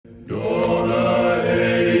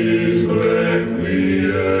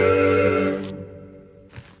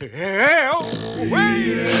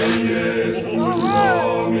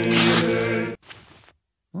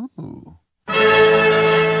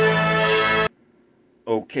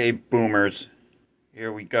Okay, boomers,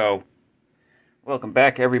 here we go. Welcome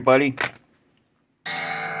back, everybody.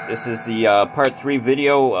 This is the part 3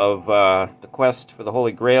 video of the quest for the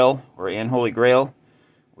Holy Grail, or Holy Grail,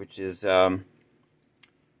 which is Ty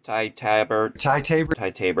Tabor. Ty Tabor? Ty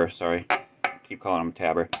Tabor, sorry. I keep calling him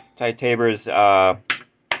Tabor. Ty Tabor's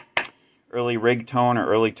early rig tone, or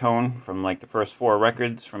early tone, from like the first 4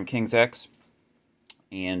 records from King's X.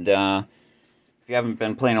 And if you haven't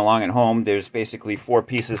been playing along at home, there's basically 4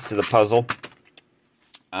 pieces to the puzzle.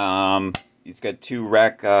 He's got 2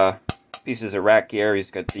 rack pieces of rack gear. He's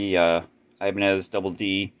got the Ibanez Double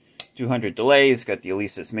D 200 delay. He's got the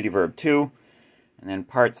Alesis MIDI Verb 2. And then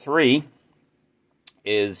part 3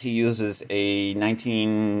 is he uses a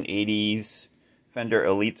 1980s Fender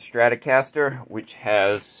Elite Stratocaster, which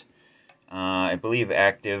has, I believe,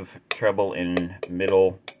 active treble and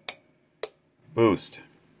middle boost.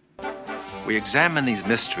 We examine these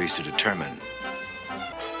mysteries to determine,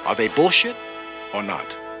 are they bullshit or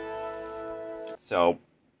not? So,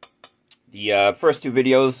 the first 2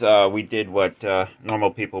 videos, we did what normal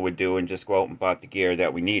people would do and just go out and bought the gear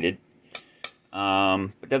that we needed. But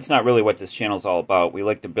that's not really what this channel's all about. We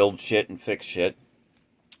like to build shit and fix shit.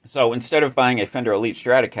 So instead of buying a Fender Elite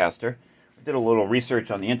Stratocaster, I did a little research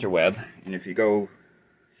on the interweb. And if you go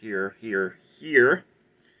here,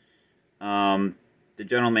 the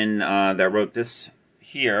gentleman that wrote this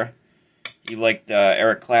here, he liked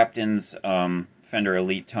Eric Clapton's Fender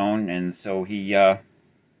Elite tone, and so he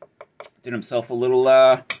did himself a little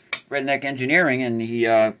redneck engineering, and he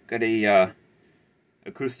got a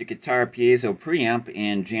acoustic guitar piezo preamp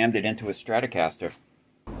and jammed it into a Stratocaster.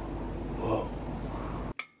 Whoa.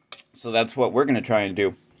 So that's what we're going to try and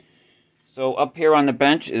do. So up here on the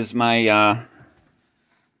bench is my,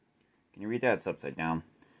 can you read that? It's upside down.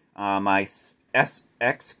 My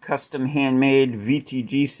SX custom handmade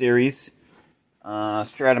VTG series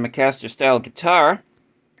Stratocaster style guitar.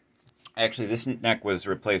 Actually, this neck was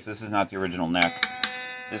replaced. This is not the original neck.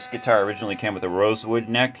 This guitar originally came with a rosewood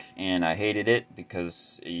neck, and I hated it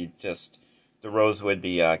because the rosewood,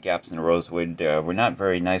 the gaps in the rosewood were not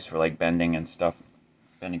very nice for like bending and stuff,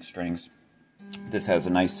 bending strings. This has a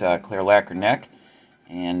nice clear lacquer neck,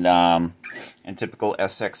 and in typical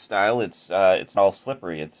SX style, it's all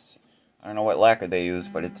slippery. I don't know what lacquer they use,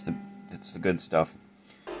 but it's the good stuff.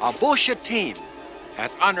 Our bullshit team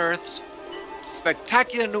has unearthed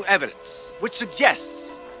spectacular new evidence, which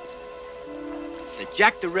suggests that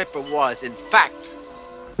Jack the Ripper was, in fact,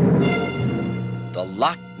 the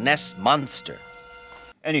Loch Ness Monster.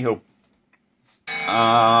 Anywho,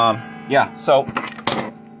 yeah, so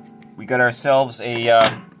we got ourselves a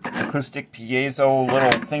acoustic piezo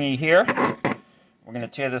little thingy here. We're going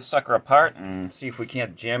to tear this sucker apart and see if we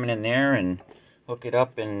can't jam it in there and hook it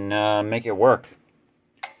up and make it work.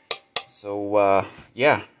 So,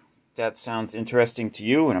 yeah, that sounds interesting to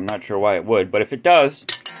you, and I'm not sure why it would, but if it does,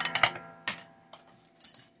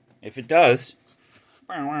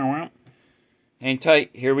 hang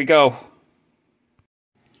tight, here we go.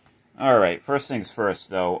 Alright, first things first,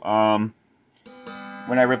 though.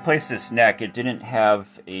 When I replaced this neck, it didn't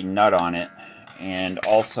have a nut on it, and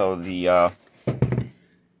also the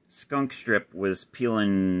skunk strip was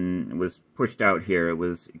pushed out here.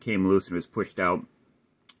 It came loose and was pushed out.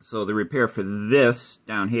 So the repair for this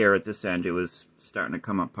down here at this end, it was starting to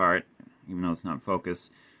come apart, even though it's not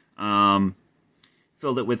focused. Filled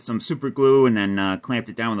it with some super glue and then clamped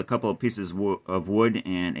it down with a couple of pieces of wood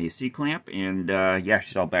and a C-clamp, and yeah,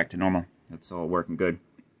 she's all back to normal. That's all working good.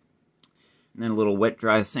 And then a little wet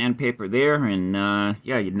dry sandpaper there, and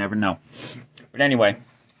yeah, you'd never know. But anyway,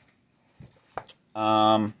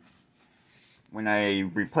 when I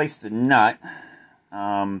replaced the nut,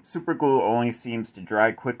 super glue only seems to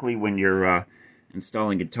dry quickly when you're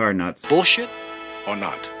installing guitar nuts. Bullshit or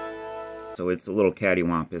not? So it's a little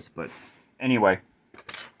cattywampus, but anyway,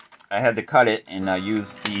 I had to cut it, and I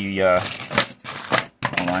used the,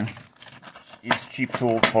 hold on, these cheap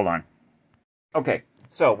tools, hold on. Okay,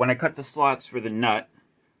 so when I cut the slots for the nut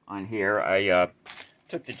on here, I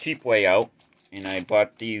took the cheap way out, and I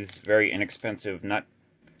bought these very inexpensive nut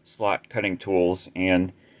slot cutting tools,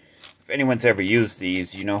 and if anyone's ever used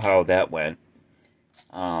these, you know how that went.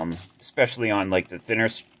 Especially on like the thinner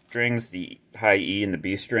strings, the high E and the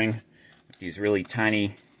B string, with these really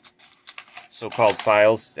tiny so-called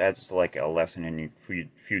files. That's like a lesson in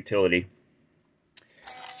futility.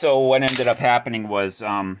 So what ended up happening was,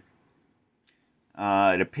 it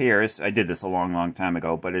appears, I did this a long time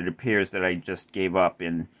ago, but it appears that I just gave up,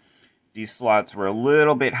 and these slots were a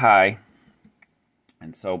little bit high,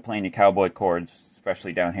 and so playing the cowboy chords,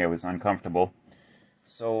 especially down here, was uncomfortable.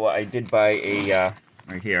 So I did buy a,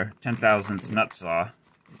 right here, 10 thousandths nut saw.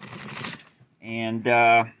 And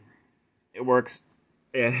it works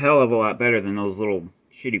a hell of a lot better than those little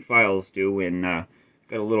shitty files do, and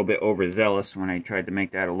got a little bit overzealous when I tried to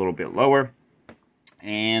make that a little bit lower.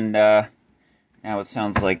 And now it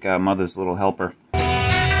sounds like Mother's Little Helper.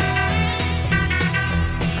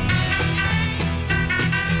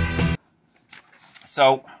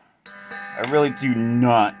 So, I really do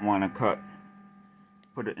not want to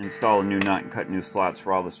install a new nut and cut new slots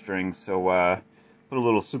for all the strings. So, put a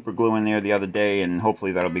little super glue in there the other day, and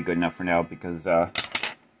hopefully that'll be good enough for now, because,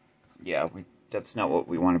 yeah, that's not what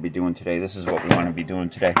we want to be doing today. This is what we want to be doing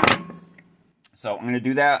today. So, I'm going to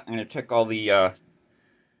do that. I'm going to check all the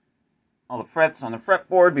frets on the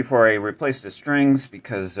fretboard before I replace the strings,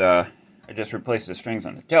 because, I just replaced the strings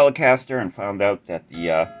on the Telecaster and found out that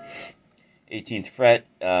the, 18th fret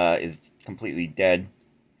is completely dead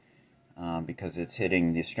because the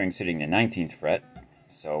string's hitting the 19th fret.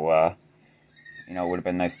 So, you know, it would have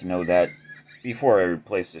been nice to know that before I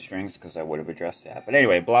replaced the strings, because I would have addressed that. But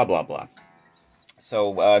anyway, blah, blah, blah.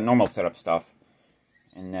 So, normal setup stuff.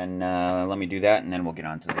 And then, let me do that, and then we'll get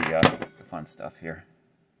on to the fun stuff here.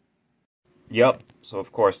 Yep, so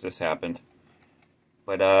of course this happened.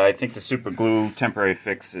 But I think the super glue temporary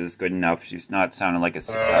fix is good enough. She's not sounding like a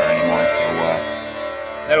sitar anymore, so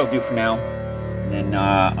that'll do for now. And then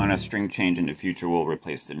on a string change in the future, we'll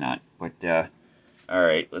replace the nut. But all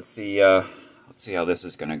right, let's see how this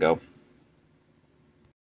is gonna go.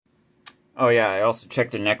 Oh yeah, I also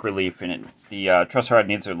checked the neck relief, and the truss rod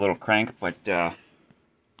needs a little crank, but yeah,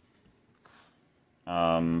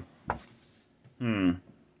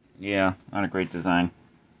 not a great design.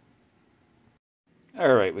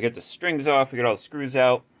 Alright, we got the strings off, we got all the screws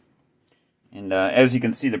out, and as you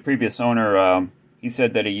can see, the previous owner, he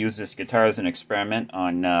said that he used this guitar as an experiment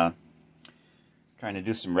on trying to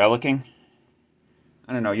do some relicking.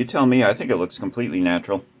 I don't know, you tell me, I think it looks completely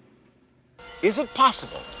natural. Is it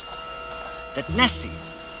possible that Nessie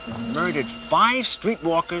murdered 5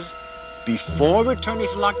 streetwalkers before returning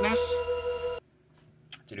to Loch Ness?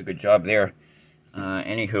 Did a good job there.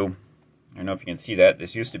 Anywho, I don't know if you can see that,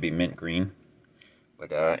 this used to be mint green. But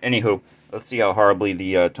anywho, let's see how horribly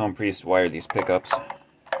the tonepriest wired these pickups.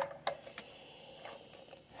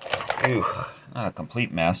 Ooh, not a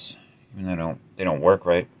complete mess, even though they don't work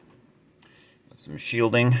right. Got some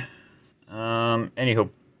shielding. Anywho,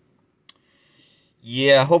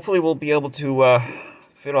 yeah, hopefully we'll be able to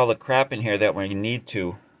fit all the crap in here that we need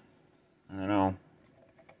to. I don't know,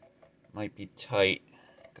 might be tight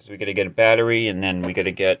because we got to get a battery, and then we got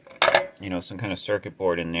to get, you know, some kind of circuit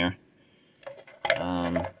board in there.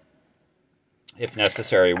 If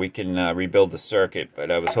necessary, we can rebuild the circuit, but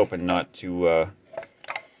I was hoping not to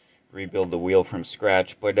rebuild the wheel from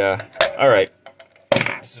scratch. But alright,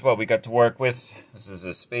 this is what we got to work with. This is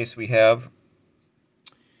the space we have,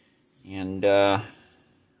 and I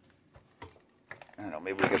don't know,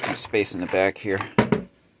 maybe we got some space in the back here.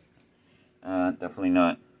 Definitely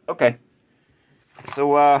not. Okay,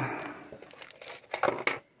 so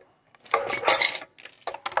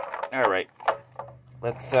alright,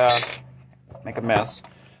 let's make a mess.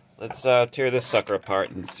 Let's tear this sucker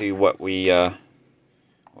apart and see what we're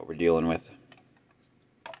dealing with.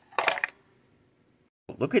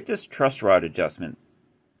 Look at this truss rod adjustment.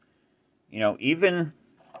 You know, even,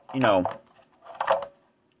 you know,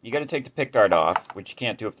 you got to take the pickguard off, which you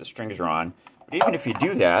can't do if the strings are on. But even if you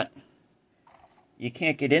do that, you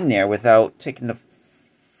can't get in there without taking the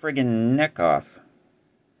friggin' neck off.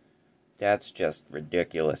 That's just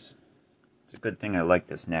ridiculous. It's a good thing I like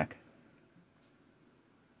this neck.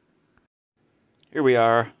 Here we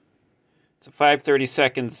are. It's a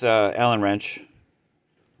 5/32 Allen wrench,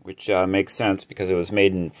 which makes sense because it was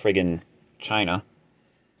made in friggin' China.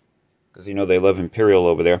 Because, you know, they love Imperial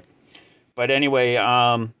over there. But anyway,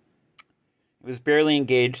 it was barely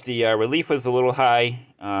engaged. The relief was a little high,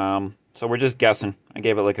 so we're just guessing. I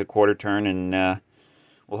gave it like a quarter turn, and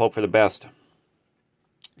we'll hope for the best.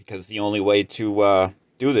 Because the only way to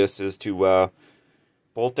do this is to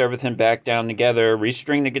bolt everything back down together,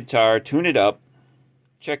 restring the guitar, tune it up,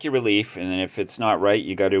 check your relief, and then if it's not right,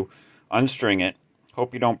 you got to unstring it.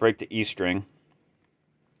 Hope you don't break the E string,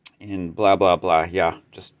 and blah blah blah. Yeah,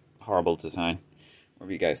 just horrible design. What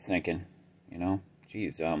were you guys thinking? You know,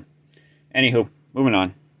 geez. Anywho, moving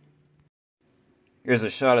on. Here's a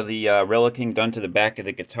shot of the relicking done to the back of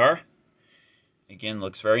the guitar. Again,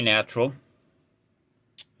 looks very natural.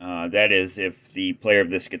 That is, if the player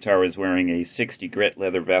of this guitar was wearing a 60 grit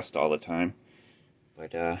leather vest all the time.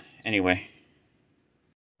 But anyway.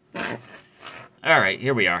 Alright,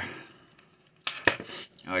 here we are.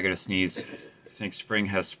 Oh, I gotta sneeze. I think spring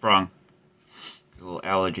has sprung. A little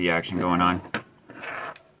allergy action going on.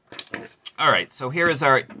 Alright, so here is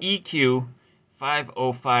our EQ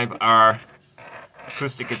 505R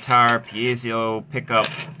acoustic guitar, piezo, pickup,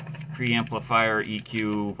 preamplifier,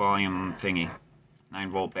 EQ, volume thingy.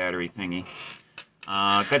 9-volt battery thingy.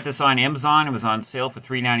 Got this on Amazon. It was on sale for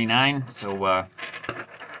 $3.99, so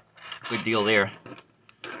good deal there.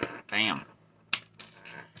 Bam.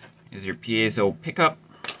 Here's your piezo pickup.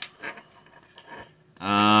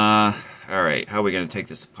 Alright, how are we going to take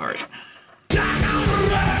this apart?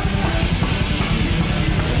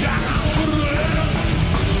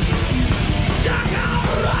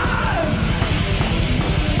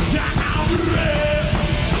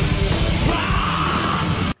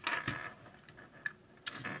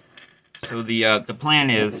 So the plan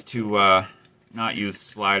is to not use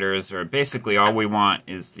sliders, or basically all we want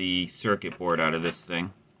is the circuit board out of this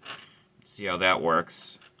thing. See how that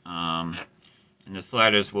works. And the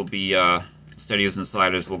sliders will be, instead of using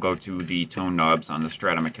sliders, we'll go to the tone knobs on the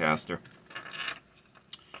Stratocaster.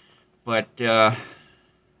 But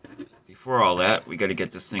before all that, we got to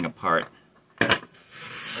get this thing apart. Let's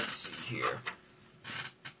see here.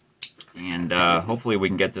 And hopefully we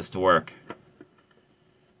can get this to work.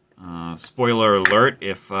 Spoiler alert,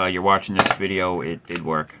 if you're watching this video, it did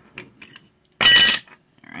work.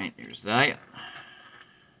 Alright, there's that.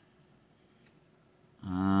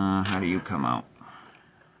 How do you come out?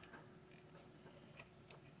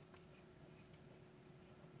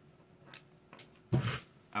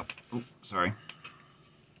 Oh, sorry.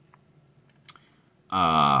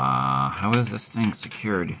 How is this thing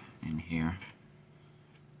secured in here?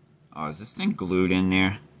 Oh, is this thing glued in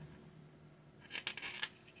there?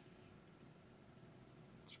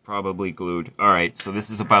 Probably glued. Alright, so this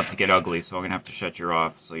is about to get ugly, so I'm going to have to shut you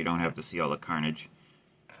off so you don't have to see all the carnage.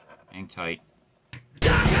 Hang tight.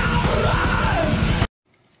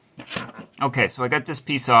 Okay, so I got this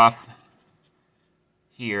piece off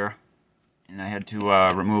here, and I had to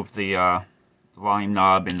remove the volume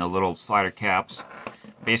knob and the little slider caps.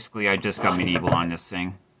 Basically, I just got medieval on this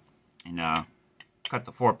thing, and cut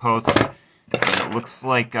the 4 posts, and it looks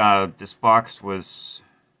like this box was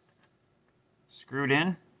screwed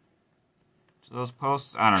in those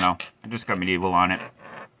posts. I don't know. I just got medieval on it.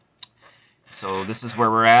 So this is where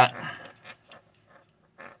we're at.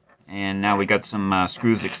 And now we got some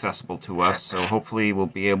screws accessible to us. So hopefully we'll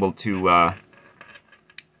be able to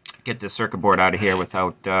get this circuit board out of here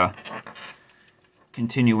without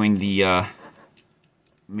continuing the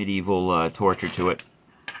medieval torture to it.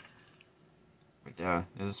 But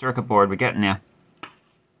there's a circuit board. We're getting there.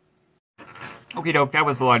 Okie doke, that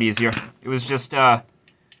was a lot easier. It was just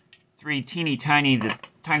 3 teeny tiny, the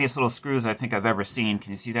tiniest little screws I think I've ever seen. Can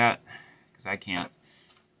you see that? Because I can't.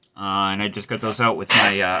 And I just got those out with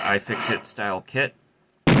my iFixit style kit.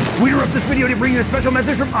 We interrupt this video to bring you a special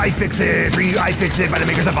message from iFixit. Bring you iFixit by the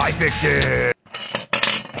makers of iFixit.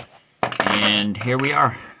 And here we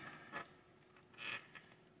are.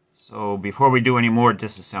 So before we do any more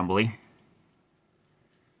disassembly,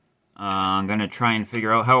 I'm going to try and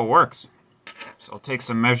figure out how it works. So I'll take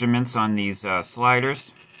some measurements on these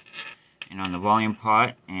sliders and on the volume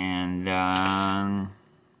pot, and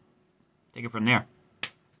take it from there.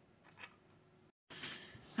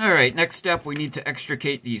 Alright, next step, we need to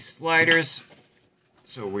extricate these sliders.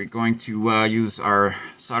 So we're going to use our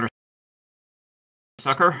solder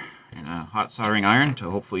sucker and a hot soldering iron to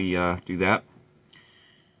hopefully do that.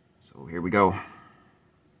 So here we go.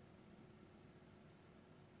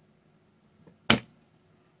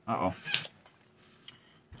 Uh-oh.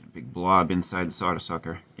 A big blob inside the solder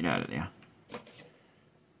sucker. Get out of there.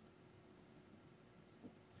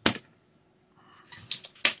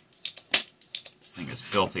 This thing is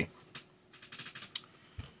filthy.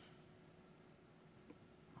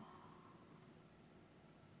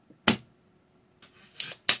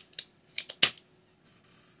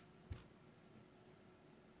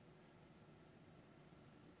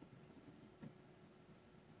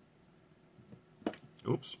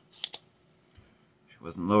 Oops. She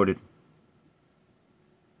wasn't loaded.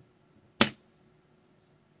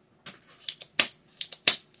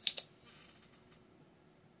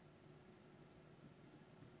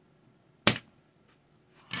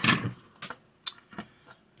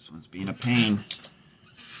 This one's being a pain.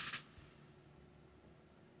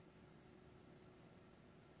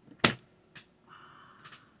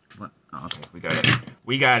 What? Oh, okay, we got it.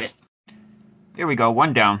 We got it. There we go,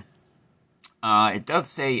 one down. It does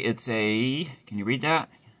say it's a, can you read that?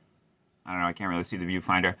 I don't know, I can't really see the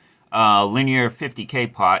viewfinder. Linear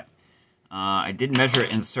 50K pot. I did measure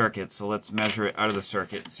it in circuit, so let's measure it out of the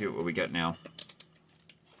circuit and see what we get now.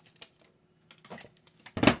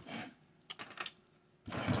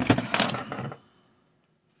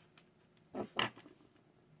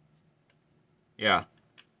 Yeah,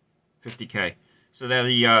 50K. So that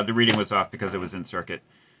the reading was off because it was in circuit.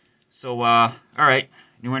 So, all right,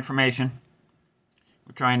 new information.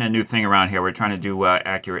 We're trying a new thing around here. We're trying to do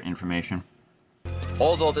accurate information.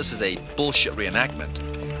 Although this is a bullshit reenactment,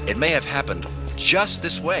 it may have happened just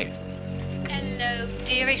this way. Hello,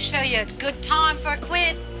 dearie. Show you a good time for a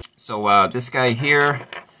quid. So this guy here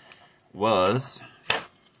was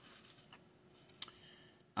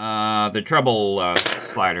the treble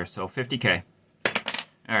slider, so 50K.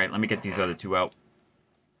 All right, let me get these other two out.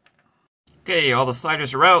 Okay, all the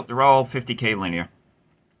sliders are out. They're all 50K linear.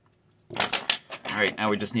 All right, now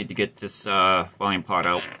we just need to get this volume pot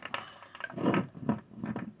out.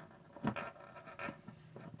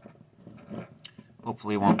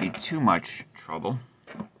 Hopefully it won't be too much trouble.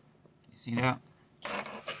 You see that?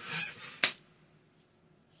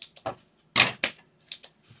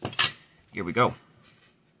 Here we go.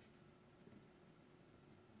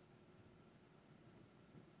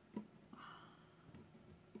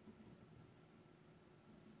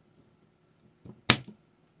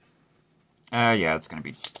 Yeah, it's gonna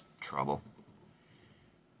be trouble.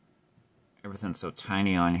 Everything's so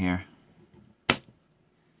tiny on here.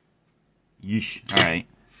 Yeesh. Alright.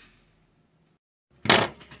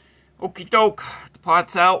 Okie doke. The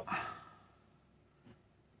pot's out.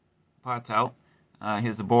 Pot's out.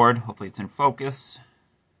 Here's the board. Hopefully it's in focus.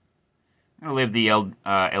 I'm going to leave the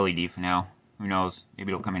LED for now. Who knows?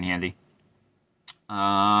 Maybe it'll come in handy.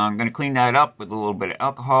 I'm going to clean that up with a little bit of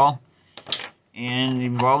alcohol. And the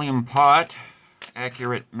volume pot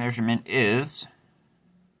accurate measurement is...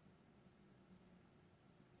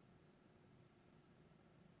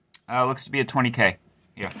 looks to be a 20K.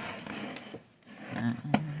 Yeah. You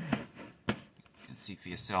can see for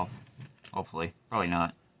yourself. Hopefully. Probably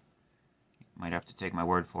not. Might have to take my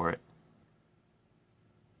word for it.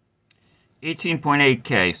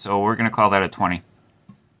 18.8K, so we're going to call that a 20.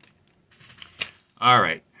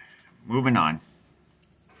 Alright. Moving on.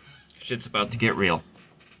 Shit's about to get real.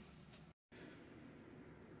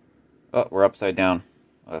 Oh, we're upside down.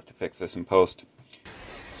 I'll have to fix this in post.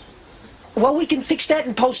 Well, we can fix that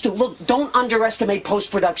in post too. Look, don't underestimate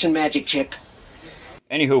post-production magic, Chip.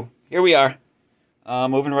 Anywho, here we are.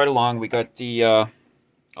 Moving right along. We got the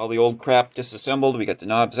all the old crap disassembled. We got the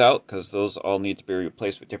knobs out because those all need to be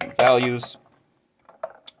replaced with different values.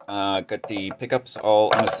 Got the pickups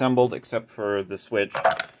all unassembled except for the switch.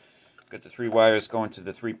 Got the 3 wires going to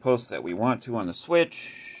the 3 posts that we want to on the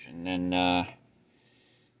switch, and then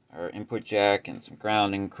our input jack and some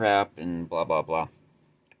grounding crap and blah blah blah.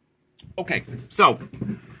 Okay, so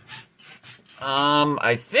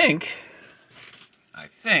I think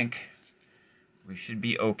we should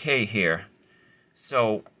be okay here.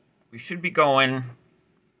 So we should be going.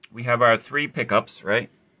 We have our 3 pickups, right?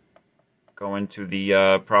 Going to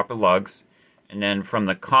the proper lugs. And then from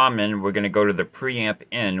the common, we're going to go to the preamp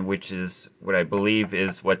in, which is what I believe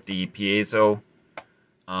is what the piezo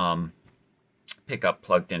pickup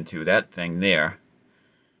plugged into, that thing there.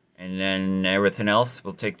 And then everything else,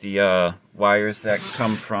 we'll take the wires that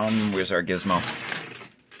come from, where's our gizmo?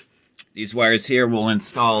 These wires here, we'll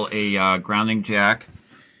install a grounding jack.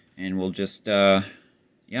 And we'll just, yeah,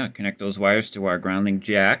 connect those wires to our grounding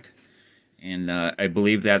jack. And I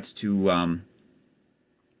believe that's to...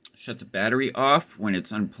 shut the battery off when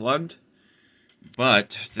it's unplugged,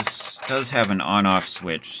 but this does have an on-off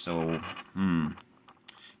switch, so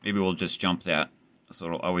maybe we'll just jump that so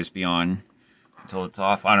it'll always be on until it's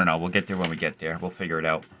off. I don't know, we'll get there when we get there. We'll figure it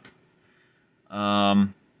out.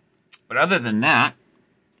 But other than that,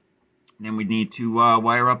 then we need to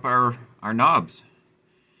wire up our knobs.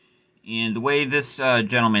 And the way this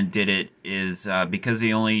gentleman did it is because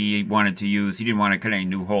he only wanted to use, he didn't want to cut any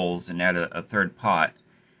new holes and add a third pot.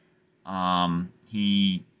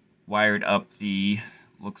 He wired up the,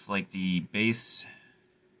 looks like the bass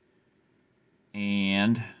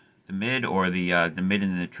and the mid, or the mid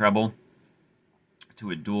and the treble, to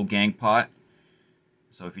a dual gang pot.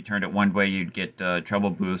 So if you turned it one way, you'd get treble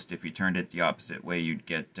boost. If you turned it the opposite way, you'd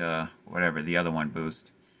get whatever, the other one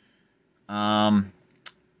boost.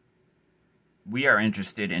 We are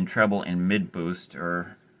interested in treble and mid boost,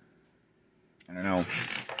 or I don't know,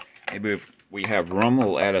 maybe if we have room,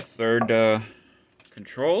 we'll add a third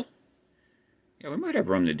control. Yeah, we might have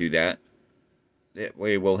room to do that. That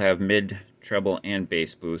way we'll have mid, treble, and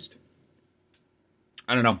bass boost.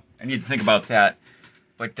 I don't know. I need to think about that.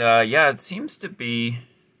 But yeah, it seems to be...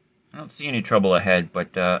 I don't see any trouble ahead,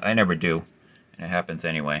 but I never do. And it happens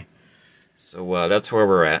anyway. So that's where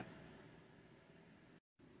we're at.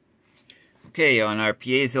 Okay, on our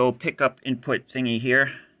piezo pickup input thingy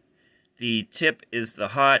here, the tip is the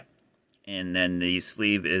hot, And then the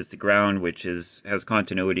sleeve is the ground, which has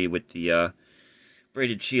continuity with the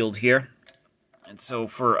braided shield here. And so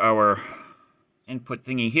for our input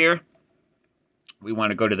thingy here, we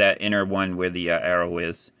want to go to that inner one where the arrow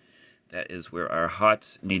is. That is where our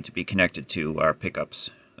hots need to be connected to our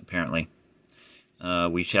pickups, apparently.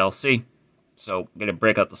 We shall see. So I'm going to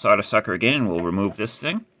break out the solder sucker again, and we'll remove this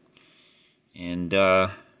thing. And,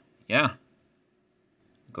 yeah.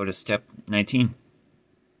 Go to step 19.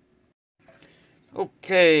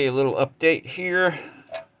 Okay, a little update here.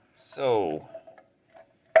 So,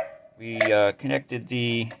 we connected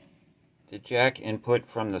the jack input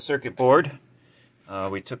from the circuit board.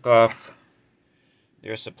 We took off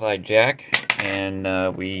their supplied jack,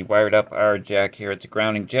 and we wired up our jack here. It's a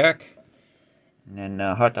grounding jack. And then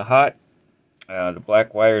hot to hot, the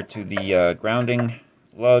black wire to the grounding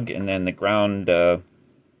lug, and then the ground,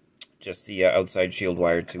 just the outside shield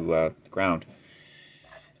wire to the ground.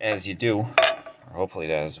 As you do, or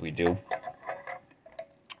hopefully as we do.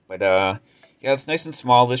 But yeah, it's nice and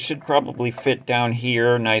small. This should probably fit down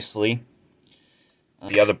here nicely.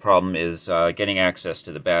 The other problem is getting access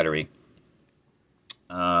to the battery.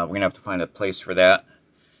 We're going to have to find a place for that.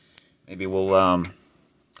 Maybe we'll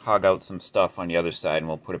hog out some stuff on the other side and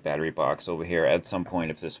we'll put a battery box over here at some point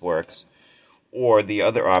if this works. Or the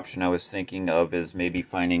other option I was thinking of is maybe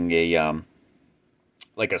finding a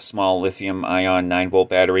like a small lithium-ion 9-volt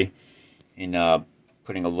battery and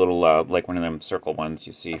putting a little, like one of them circle ones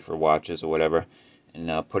you see for watches or whatever,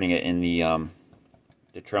 and putting it in the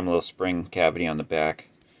tremolo spring cavity on the back.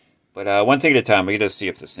 But one thing at a time, we got to see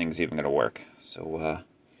if this thing's even going to work. So,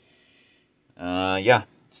 yeah,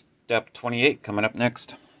 step 28 coming up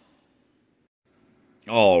next.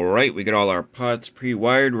 Alright, we got all our pots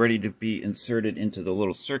pre-wired, ready to be inserted into the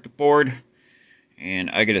little circuit board. And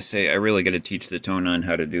I gotta say, I really gotta teach the tone on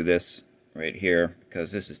how to do this right here,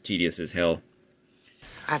 because this is tedious as hell.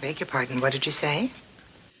 I beg your pardon, what did you say?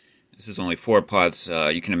 This is only 4 pots.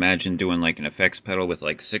 You can imagine doing like an effects pedal with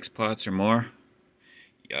like 6 pots or more.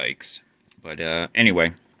 Yikes. But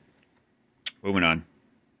anyway, moving on.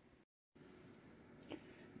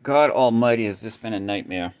 God almighty, has this been a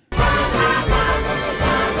nightmare.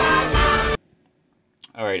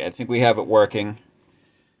 Alright, I think we have it working.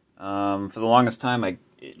 For the longest time, it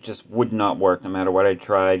just would not work no matter what I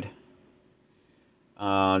tried.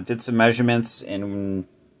 Did some measurements, and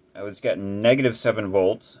I was getting negative 7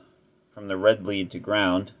 volts from the red lead to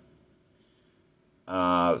ground.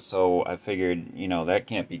 So I figured, you know, that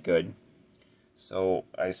can't be good. So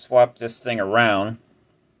I swapped this thing around,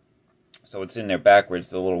 so it's in there backwards,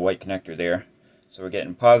 the little white connector there. So we're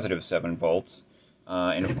getting positive 7 volts.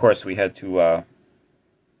 And of course we had to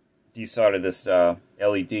desolder this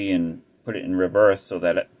LED and put it in reverse so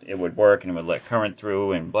that it would work and it would let current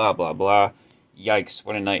through and blah blah blah. Yikes,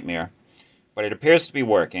 what a nightmare. But it appears to be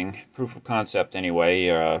working. Proof of concept anyway.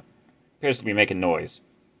 Appears to be making noise.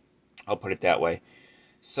 I'll put it that way.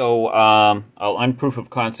 So I'll unproof of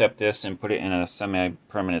concept this and put it in a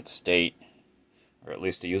semi-permanent state, or at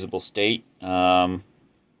least a usable state. Throw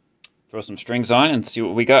some strings on and see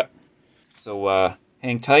what we got. So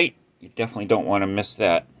hang tight. You definitely don't want to miss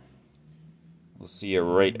that. We'll see you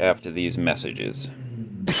right after these messages.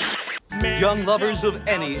 Young lovers of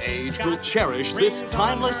any age will cherish this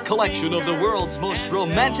timeless collection of the world's most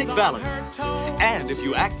romantic ballads. And if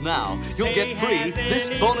you act now, you'll get free this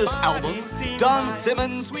bonus album, Don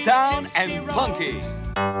Simmons, Down and Funky.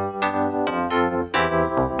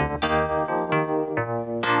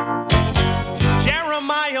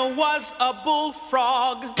 Jeremiah was a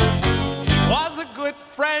bullfrog, was a good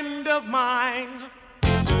friend of mine.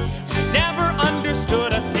 Never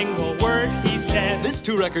understood a single word he said. This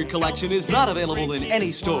 2-record collection is not available in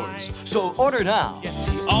any stores, so order now. Yes,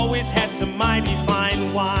 he always had some mighty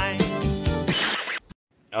fine wine.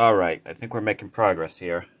 Alright, I think we're making progress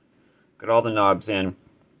here. Got all the knobs in.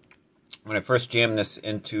 When I first jammed this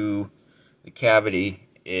into the cavity,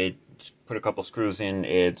 it put a couple screws in,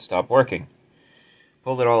 it stopped working.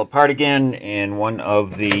 Pulled it all apart again, and one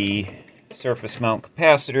of the surface mount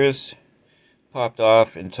capacitors popped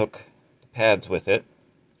off and took pads with it.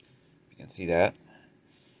 You can see that.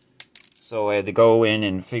 So I had to go in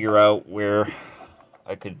and figure out where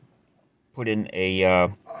I could put in a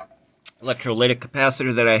electrolytic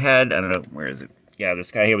capacitor that I had. I don't know, where is it? Yeah, this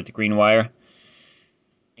guy here with the green wire.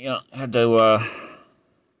 Yeah, I had to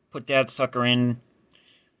put that sucker in,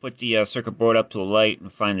 put the circuit board up to a light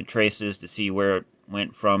and find the traces to see where it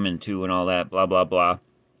went from and to and all that, blah blah blah.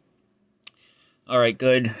 Alright,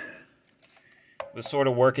 good. It was sort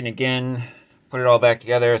of working again. Put it all back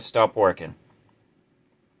together, it stopped working.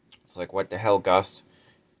 It's like, what the hell, Gus?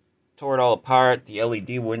 tore it all apart. The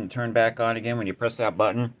LED wouldn't turn back on again when you press that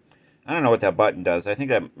button. I don't know what that button does. I think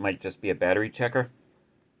that might just be a battery checker.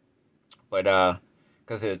 But,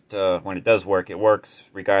 because when it does work, it works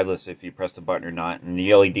regardless if you press the button or not. And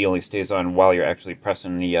the LED only stays on while you're actually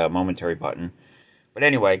pressing the momentary button. But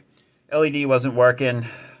anyway, LED wasn't working.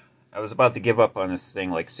 I was about to give up on this thing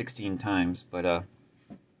like 16 times, but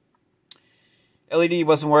LED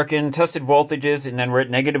wasn't working. Tested voltages, and then we're at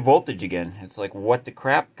negative voltage again. It's like, what the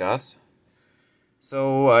crap, Gus?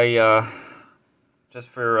 So I, just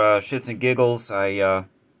for shits and giggles, I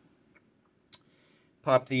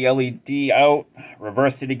popped the LED out,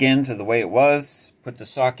 reversed it again to the way it was, put the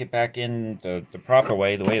socket back in the proper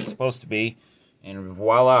way, the way it's supposed to be, and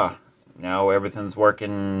voila! Now everything's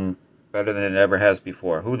working better than it ever has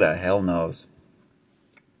before. Who the hell knows?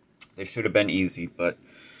 They should have been easy, but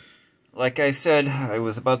like I said, I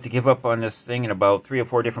was about to give up on this thing in about 3 or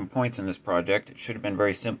 4 different points in this project. It should have been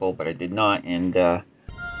very simple, but I did not, and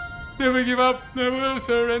Never give up, never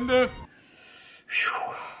surrender.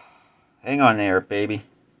 Whew. Hang on there, baby.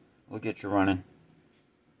 We'll get you running.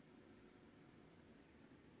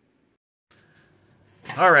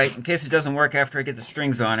 Alright, in case it doesn't work after I get the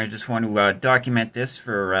strings on, I just want to document this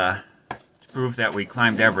for to prove that we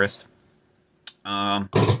climbed Everest. Yeah.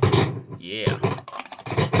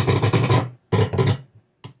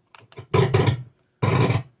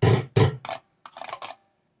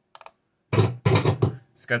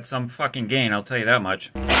 It's got some fucking gain, I'll tell you that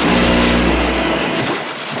much.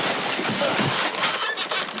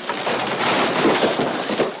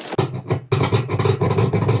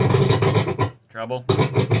 Treble,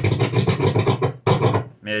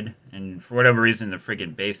 mid, and for whatever reason the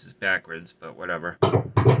friggin' bass is backwards, but whatever.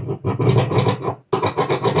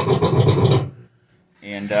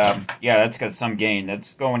 And yeah, that's got some gain.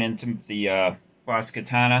 That's going into the Boss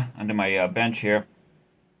Katana under my bench here,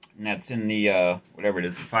 and that's in the whatever it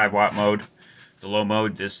is, the 5-watt mode, the low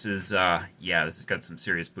mode. This is yeah, this has got some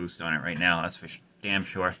serious boost on it right now. That's for damn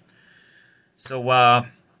sure. So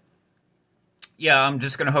yeah, I'm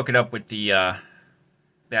just gonna hook it up with the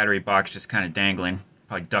battery box just kind of dangling.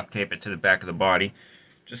 Probably duct tape it to the back of the body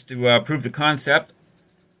just to prove the concept.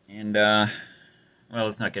 And well,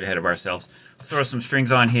 let's not get ahead of ourselves. Let's throw some strings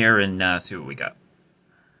on here and see what we got.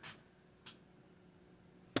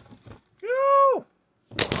 Woo!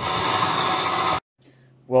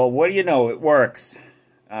 Well, what do you know? It works.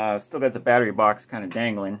 Still got the battery box kind of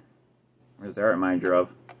dangling. Where's that reminder of?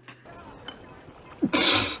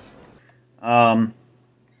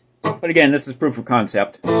 But again, this is proof of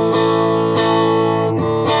concept.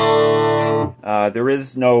 There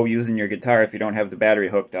is no using your guitar if you don't have the battery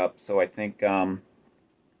hooked up, so I think,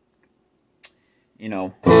 you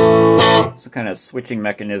know, it's a kind of switching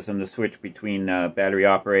mechanism to switch between battery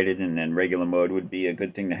operated and then regular mode would be a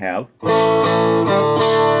good thing to have. But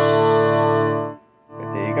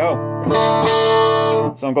there you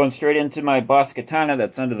go. So I'm going straight into my Boss Katana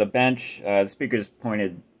that's under the bench. The speaker's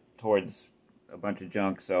pointed towards a bunch of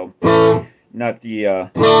junk, so not the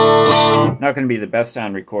not going to be the best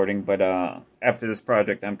sound recording, but after this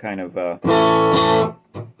project I'm kind of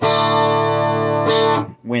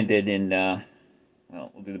winded, and well,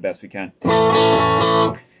 we'll do the best we can.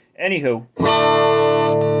 Anywho,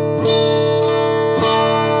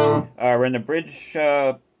 we're in the bridge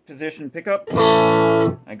position pickup.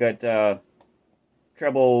 I got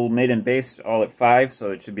treble, mid, and bass all at 5,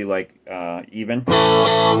 so it should be like even.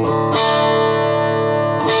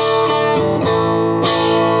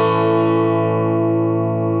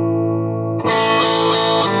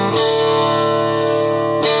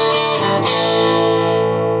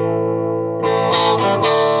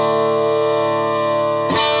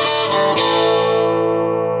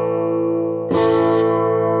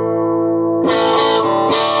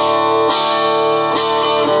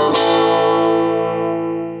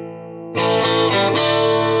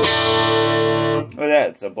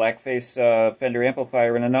 It's a blackface Fender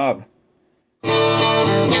amplifier and a knob. Super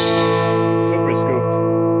scooped.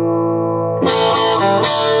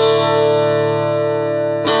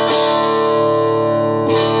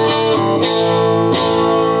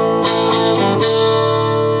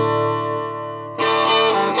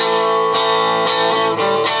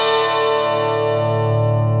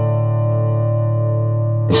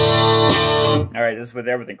 Alright, this is with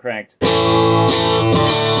everything cranked.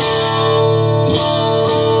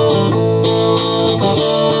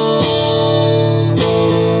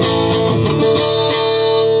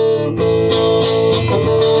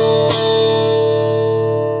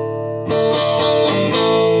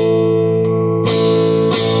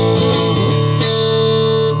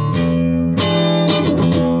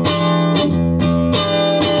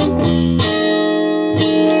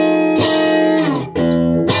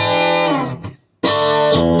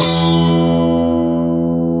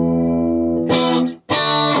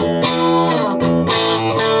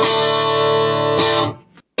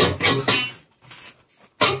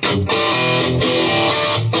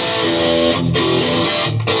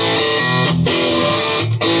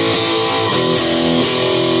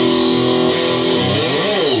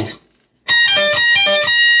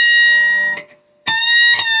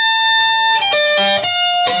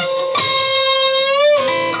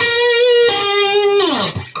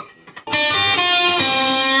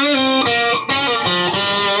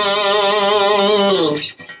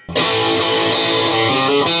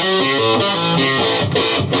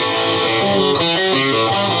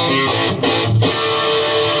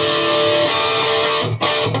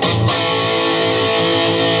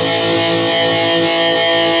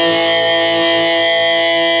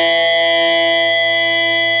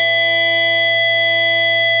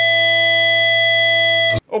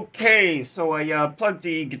 Okay, so I plugged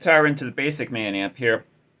the guitar into the Basic Man amp here.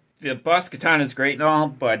 The Boss Katana is great and all,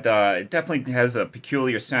 but it definitely has a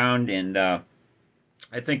peculiar sound, and I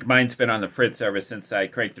think mine's been on the fritz ever since I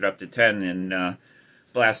cranked it up to 10 and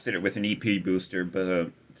blasted it with an EP booster,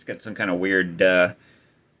 but it's got some kind of weird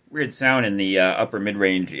sound in the upper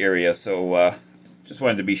mid-range area, so just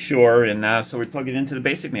wanted to be sure, and so we plug it into the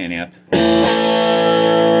Basic Man amp.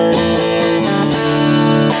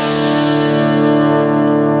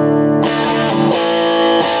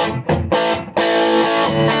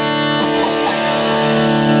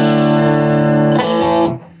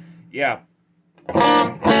 Yeah.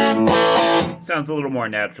 Sounds a little more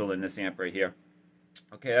natural than this amp right here.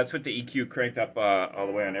 Okay, that's with the EQ cranked up all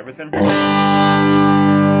the way on everything.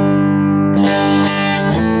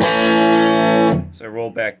 So I roll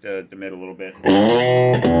back the mid a little bit.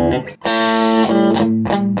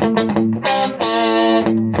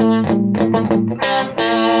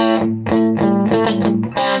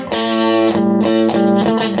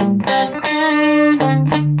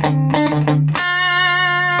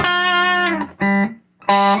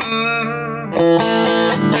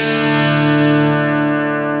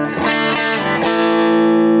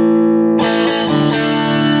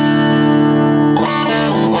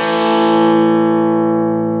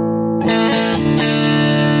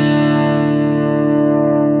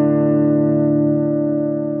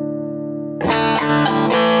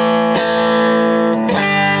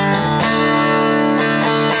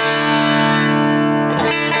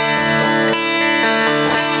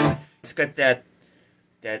 It's got that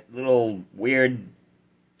little weird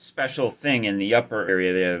special thing in the upper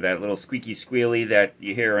area there, that little squeaky squealy that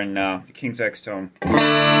you hear in the King's X tone.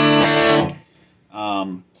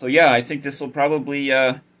 So yeah, I think this will probably,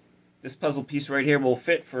 this puzzle piece right here will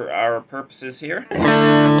fit for our purposes here.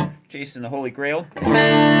 Chasing the Holy Grail.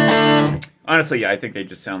 Honestly, yeah, I think they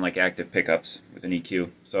just sound like active pickups with an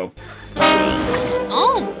EQ, so.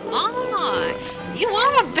 Oh my, you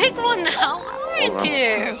are a big one now, aren't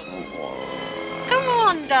you? Come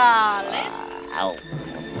on, darling.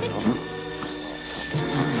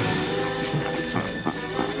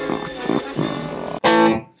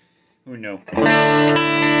 Who knew?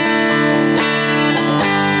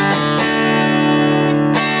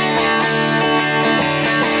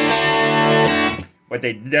 But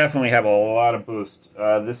they definitely have a lot of boost.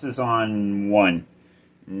 This is on 1.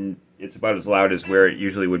 And it's about as loud as where it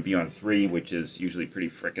usually would be on 3, which is usually pretty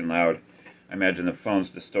frickin' loud. I imagine the phone's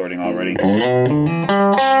distorting already.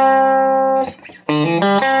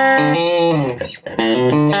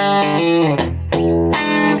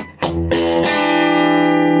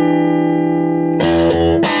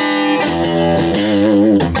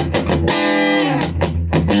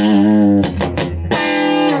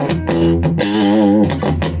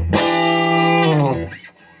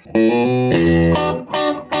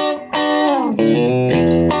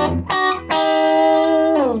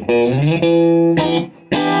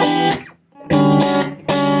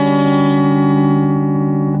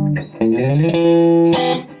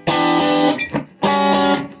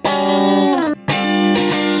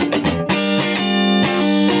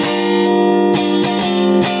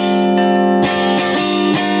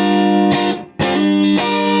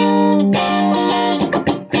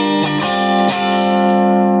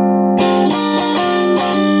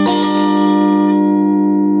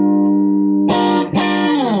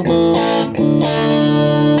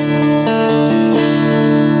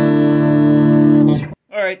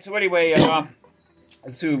 So anyway,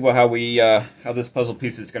 let's see how this puzzle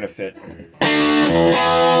piece is going to fit.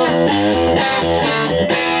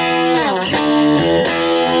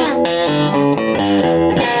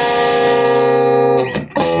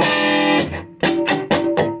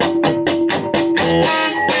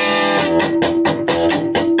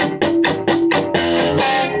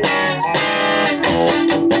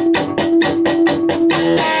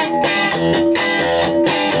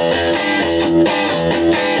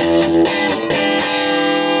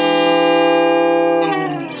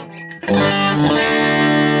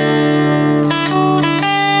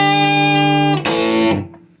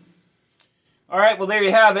 Well, there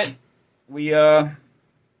you have it. We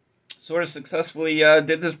sort of successfully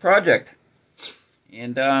did this project.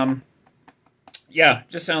 And yeah,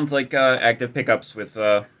 just sounds like active pickups with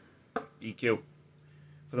EQ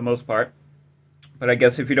for the most part. But I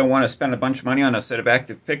guess if you don't want to spend a bunch of money on a set of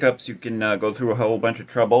active pickups, you can go through a whole bunch of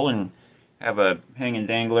trouble and have a hanging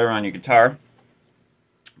dangler on your guitar.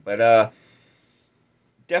 But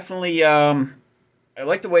definitely, I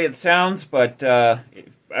like the way it sounds, but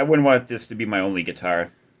I wouldn't want this to be my only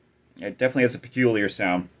guitar. It definitely has a peculiar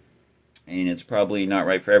sound, and it's probably not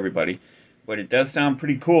right for everybody. but it does sound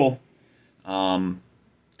pretty cool.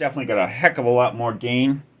 Definitely got a heck of a lot more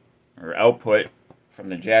gain or output from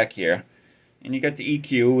the jack here. And you got the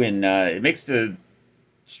EQ, and it makes the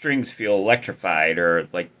strings feel electrified, or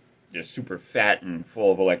like they're super fat and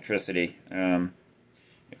full of electricity,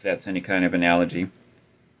 if that's any kind of analogy.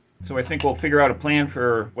 So I think we'll figure out a plan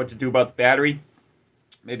for what to do about the battery.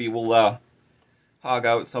 Maybe we'll hog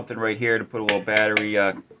out something right here to put a little battery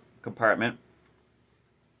compartment.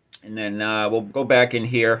 And then we'll go back in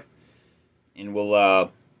here, and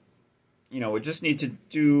we'll, you know, we just need to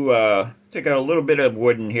do, take out a little bit of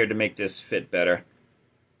wood in here to make this fit better.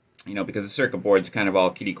 You know, because the circuit board's kind of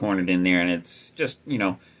all kitty-cornered in there, and it's just, you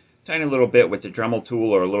know, tiny little bit with the Dremel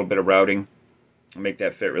tool or a little bit of routing. I'll make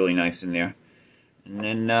that fit really nice in there. And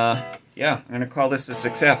then, yeah, I'm going to call this a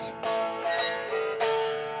success.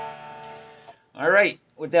 Alright,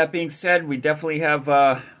 with that being said, we definitely have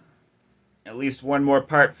at least one more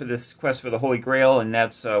part for this quest for the Holy Grail, and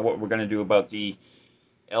that's what we're going to do about the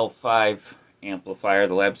L5 amplifier,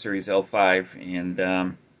 the Lab Series L5,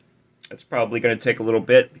 and it's probably going to take a little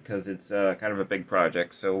bit because it's kind of a big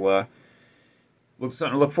project. So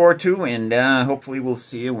something to look forward to, and hopefully we'll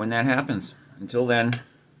see you when that happens. Until then,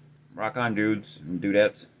 rock on, dudes and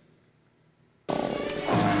dudettes.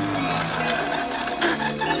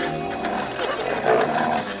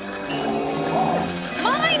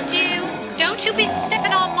 Mind you, don't you be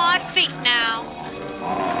stepping on my feet now.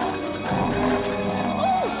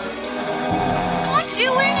 Ooh. Aren't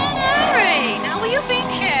you in a hurry? Now will you be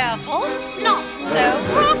careful? Not so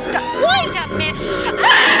rough. Wait a minute.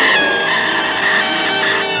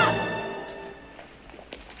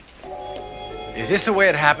 Is this the way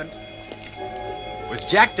it happened? Was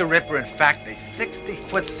Jack the Ripper, in fact, a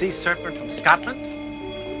 60-foot sea serpent from Scotland?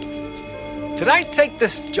 Did I take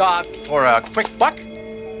this job for a quick buck?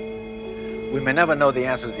 We may never know the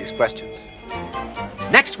answer to these questions.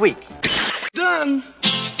 Next week. Done.